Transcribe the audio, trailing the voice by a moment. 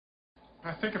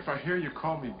I think if I hear you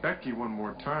call me Becky one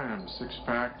more time,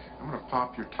 six-pack, I'm gonna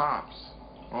pop your tops.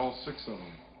 All six of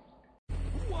them.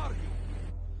 Who are you?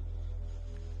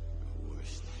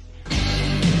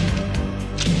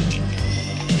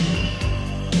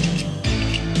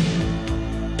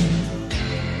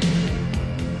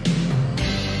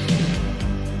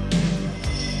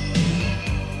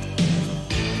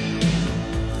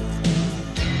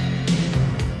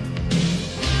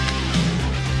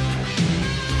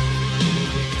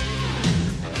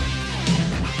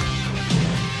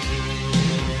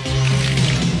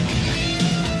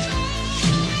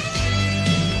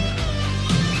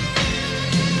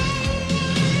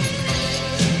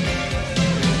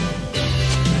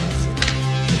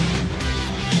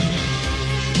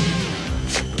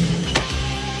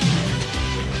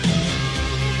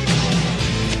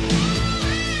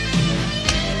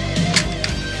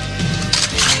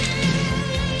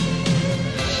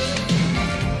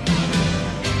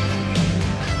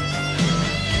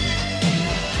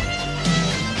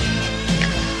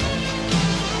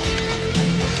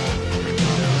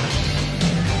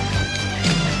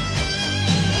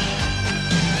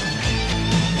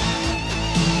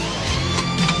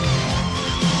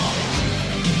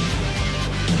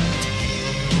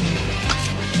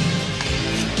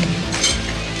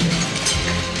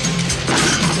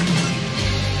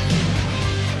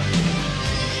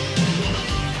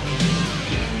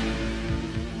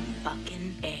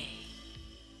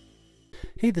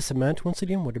 Hey, this is Matt once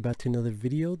again. We're back to another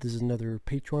video. This is another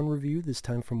Patreon review, this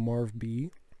time from Marv B.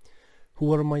 Who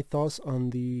wanted my thoughts on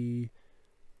the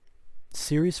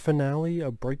series finale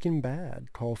of Breaking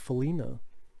Bad called Felina.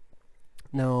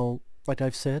 Now, like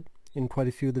I've said in quite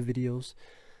a few of the videos,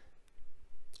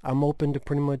 I'm open to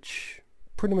pretty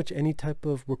much any type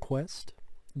of request,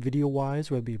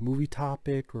 video-wise, whether it be a movie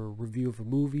topic or a review of a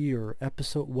movie or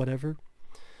episode, whatever.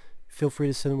 Feel free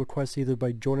to send a request either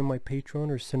by joining my Patreon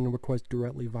or send a request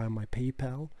directly via my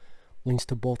PayPal. Links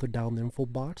to both are down in the info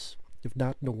box. If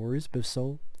not, no worries, but if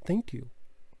so, thank you.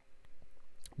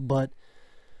 But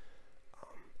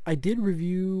I did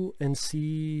review and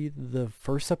see the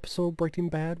first episode of Breaking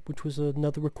Bad, which was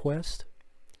another request.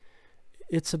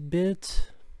 It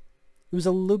was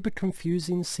a little bit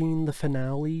confusing seeing the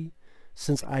finale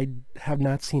since I have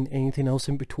not seen anything else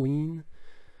in between.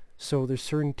 So there's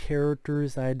certain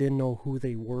characters that I didn't know who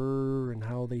they were and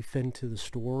how they fit into the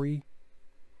story.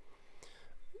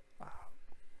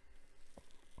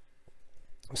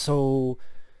 So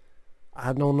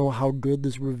I don't know how good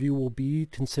this review will be,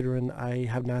 considering I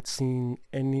have not seen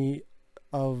any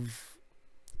of...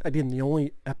 Again, the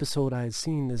only episode I had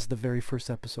seen is the very first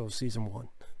episode of Season 1.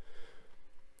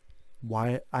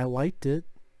 Why I liked it,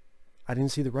 I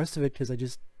didn't see the rest of it because I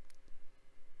just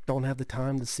don't have the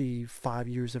time to see 5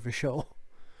 years of a show.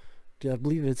 I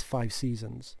believe it's 5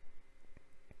 seasons.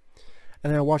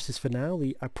 And then I watched this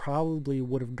finale. I probably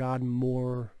would have gotten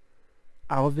more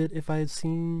out of it if I had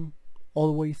seen all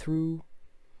the way through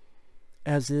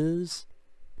as is.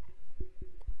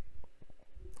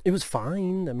 It was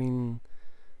fine. I mean,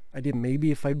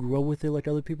 maybe if I grew up with it like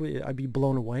other people, I'd be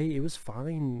blown away. It was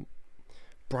fine.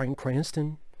 Bryan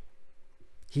Cranston,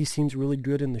 he seems really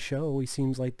good in the show. He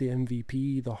seems like the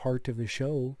MVP, the heart of the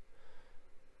show,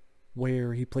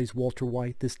 where he plays Walter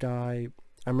White, this guy.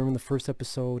 I remember in the first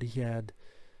episode he had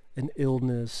an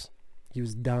illness. He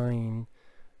was dying.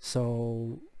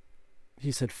 So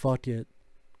he said, fuck it.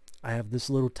 I have this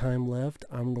little time left.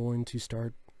 I'm going to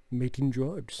start making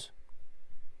drugs.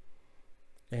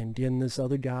 And getting this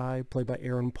other guy, played by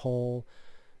Aaron Paul,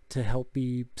 to help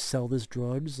me sell this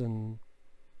drugs and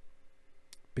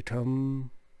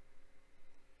become...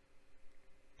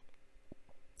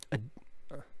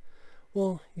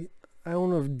 well, I don't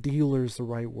know if dealer is the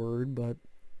right word, but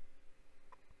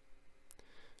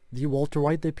the Walter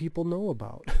White that people know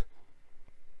about.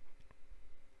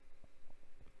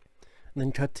 And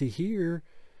then cut to here,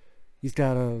 he's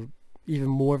got even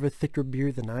more of a thicker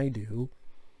beard than I do.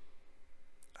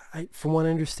 From what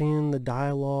I understand, the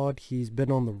dialogue, he's been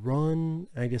on the run.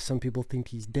 I guess some people think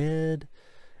he's dead.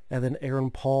 And then Aaron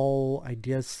Paul, I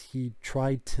guess he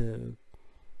tried to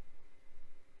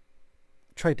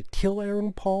kill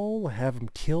Aaron Paul, have him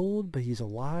killed, but he's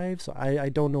alive. So I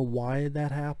don't know why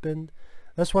that happened.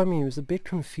 That's what I mean. It was a bit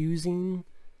confusing.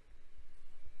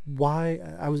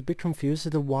 I was a bit confused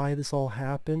as to why this all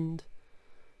happened.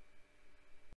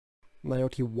 Like,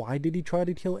 okay, why did he try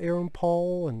to kill Aaron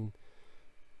Paul? And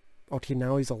okay,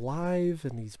 now he's alive,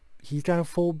 and he's got a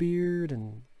full beard,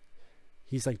 and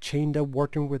he's like chained up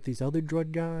working with these other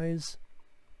drug guys.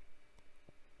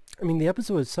 I mean, the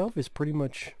episode itself is pretty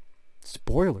much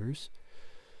spoilers.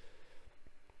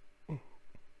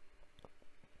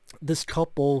 this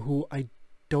couple who I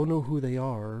don't know who they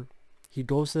are, he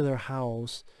goes to their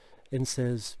house and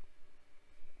says,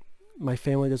 my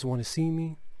family doesn't want to see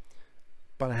me,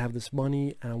 but I have this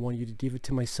money and I want you to give it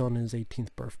to my son on his 18th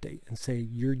birthday and say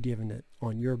you're giving it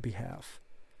on your behalf,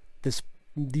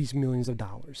 these millions of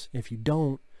dollars. If you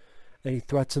don't, and he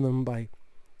threatens them by,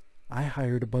 I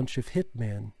hired a bunch of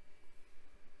hitmen,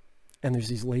 and there's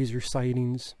these laser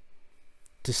sightings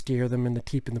to scare them into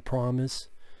keeping the promise.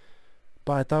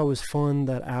 But I thought it was fun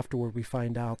that afterward we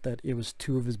find out that it was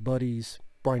two of his buddies,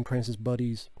 Bryan Cranston's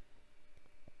buddies,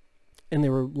 and they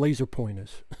were laser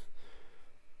pointers.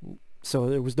 So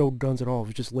there was no guns at all. It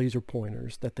was just laser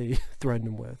pointers that they threatened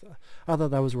him with. I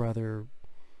thought that was rather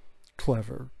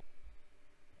clever.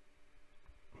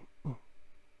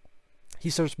 He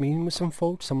starts meeting with some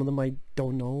folks. Some of them I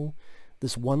don't know.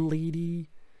 This one lady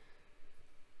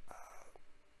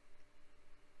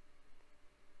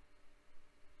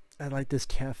at like this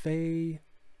cafe.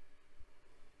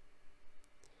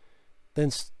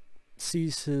 Then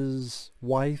sees his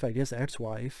wife, I guess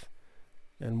ex-wife,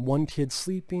 and one kid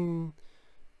sleeping.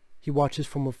 He watches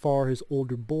from afar his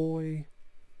older boy.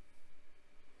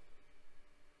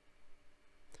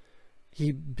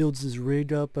 He builds his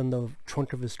rig up in the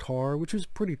trunk of his car, which was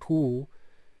pretty cool.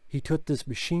 He took this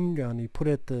machine gun, he put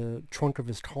it at the trunk of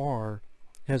his car,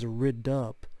 has it rigged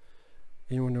up.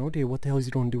 And you wonder, okay, what the hell is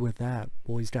he going to do with that?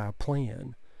 Well, he's got a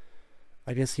plan.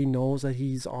 I guess he knows that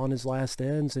he's on his last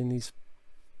ends, and he's,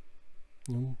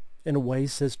 you know, in a way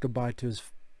says goodbye to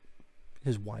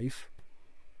his wife.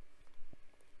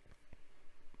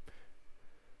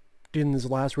 Getting his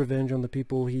last revenge on the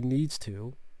people he needs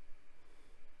to.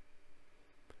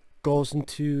 Goes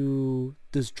into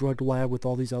this drug lab with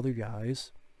all these other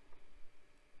guys.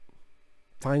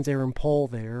 Finds Aaron Paul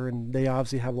there, and they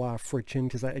obviously have a lot of friction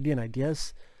because, again, I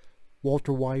guess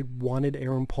Walter White wanted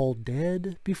Aaron Paul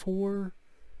dead before.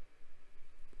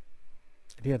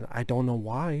 Again, I don't know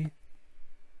why.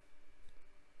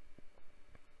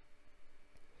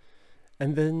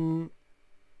 And then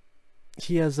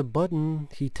he has a button,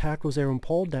 he tackles Aaron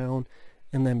Paul down,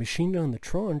 and that machine gun in the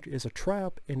trunk is a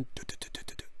trap, and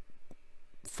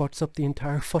fucks up the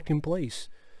entire fucking place.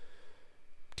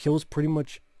 Kills pretty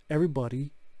much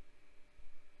everybody.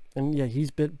 And yeah,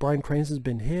 Bryan Cranston's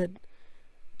been hit.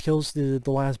 Kills the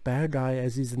last bad guy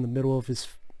as he's in the middle of his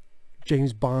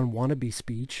James Bond wannabe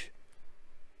speech.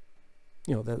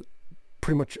 You know, that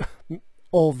pretty much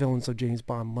all villains of James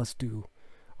Bond must do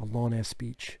a long ass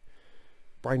speech.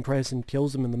 Bryan Cranston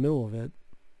kills him in the middle of it.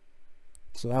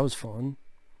 So that was fun.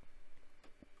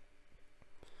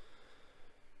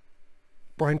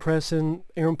 Bryan Cranston,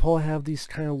 Aaron Paul have these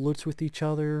kind of looks with each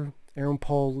other. Aaron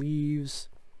Paul leaves.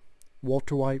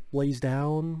 Walter White lays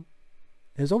down.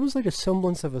 There's almost like a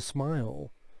semblance of a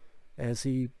smile as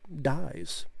he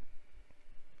dies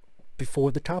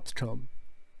before the cops come.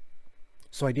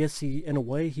 So I guess in a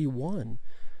way, he won.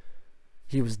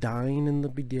 He was dying in the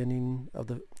beginning of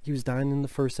he was dying in the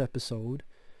first episode.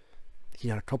 He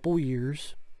had a couple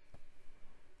years.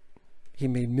 He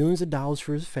made millions of dollars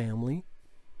for his family.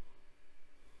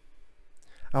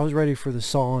 I was ready for the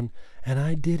song, and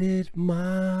I did it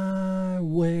my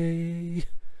way.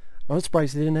 I was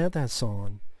surprised they didn't have that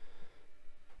song.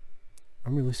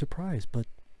 I'm really surprised, but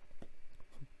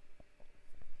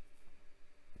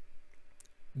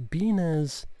being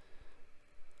as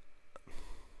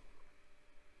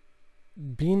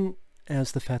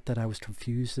the fact that I was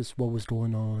confused as what was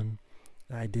going on,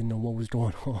 I didn't know what was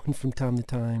going on from time to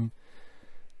time,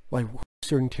 like who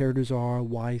certain characters are,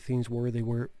 why things were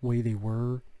the way they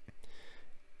were.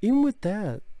 Even with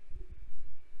that,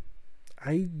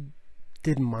 I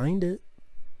didn't mind it,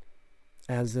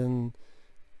 as in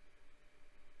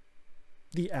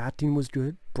the acting was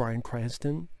good. Bryan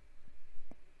Cranston,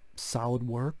 solid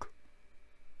work.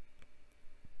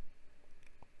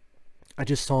 I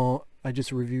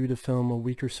just reviewed a film a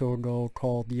week or so ago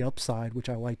called The Upside, which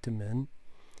I liked him in.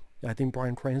 I think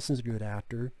Bryan Cranston's a good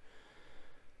actor.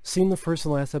 Seeing the first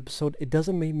and last episode, it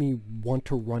doesn't make me want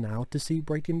to run out to see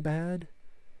Breaking Bad,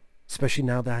 especially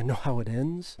now that I know how it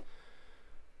ends.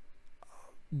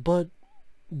 But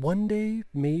one day,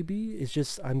 maybe. It's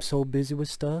just I'm so busy with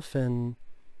stuff, and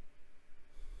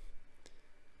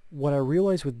what I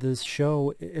realized with this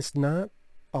show, it's not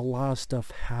a lot of stuff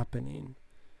happening.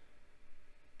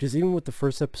 Just even with the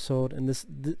first episode, and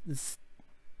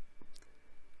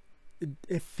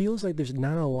it feels like there's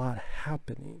not a lot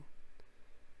happening.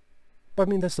 But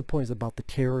I mean, that's the point. It's about the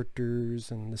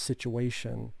characters and the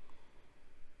situation.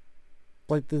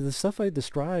 Like the stuff I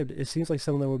described, it seems like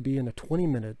something that would be in a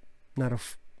 20-minute, not a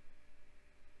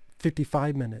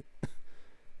 55-minute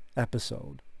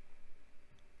episode.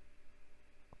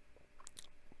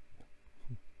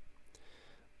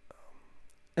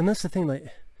 And that's the thing, like,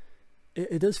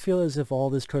 it does feel as if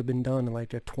all this could have been done in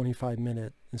like a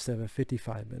 25-minute instead of a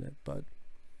 55-minute, but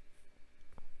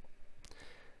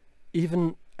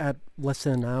even at less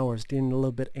than an hour, it's getting a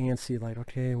little bit antsy, like,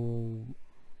 okay, well,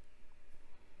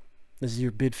 this is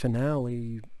your big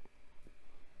finale.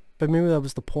 But maybe that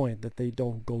was the point, that they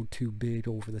don't go too big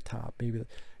over the top. Maybe,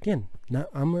 again,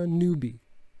 I'm a newbie.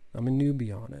 I'm a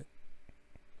newbie on it.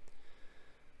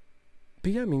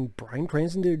 But yeah, I mean, Bryan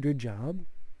Cranston did a good job.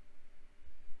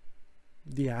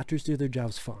 The actors did their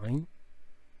jobs fine.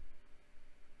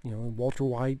 You know, Walter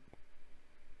White.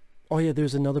 Oh yeah,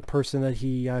 there's another person that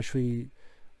he actually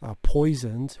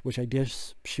poisoned, which I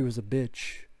guess she was a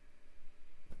bitch.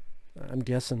 I'm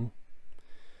guessing.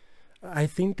 I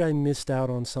think I missed out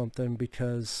on something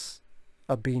because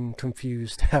of being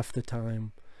confused half the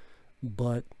time.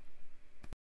 But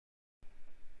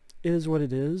it is what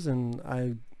it is, and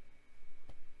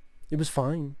it was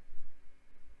fine.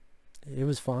 It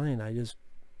was fine.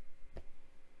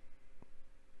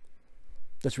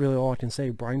 That's really all I can say.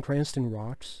 Bryan Cranston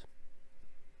rocks.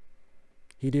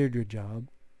 He did a good job.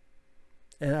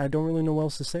 And I don't really know what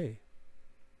else to say.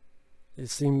 It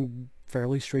seemed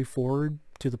fairly straightforward,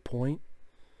 to the point.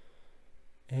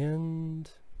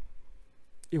 And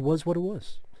it was what it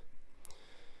was.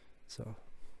 So,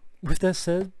 with that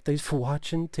said, thanks for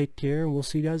watching. Take care, and we'll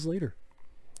see you guys later.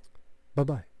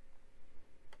 Bye-bye.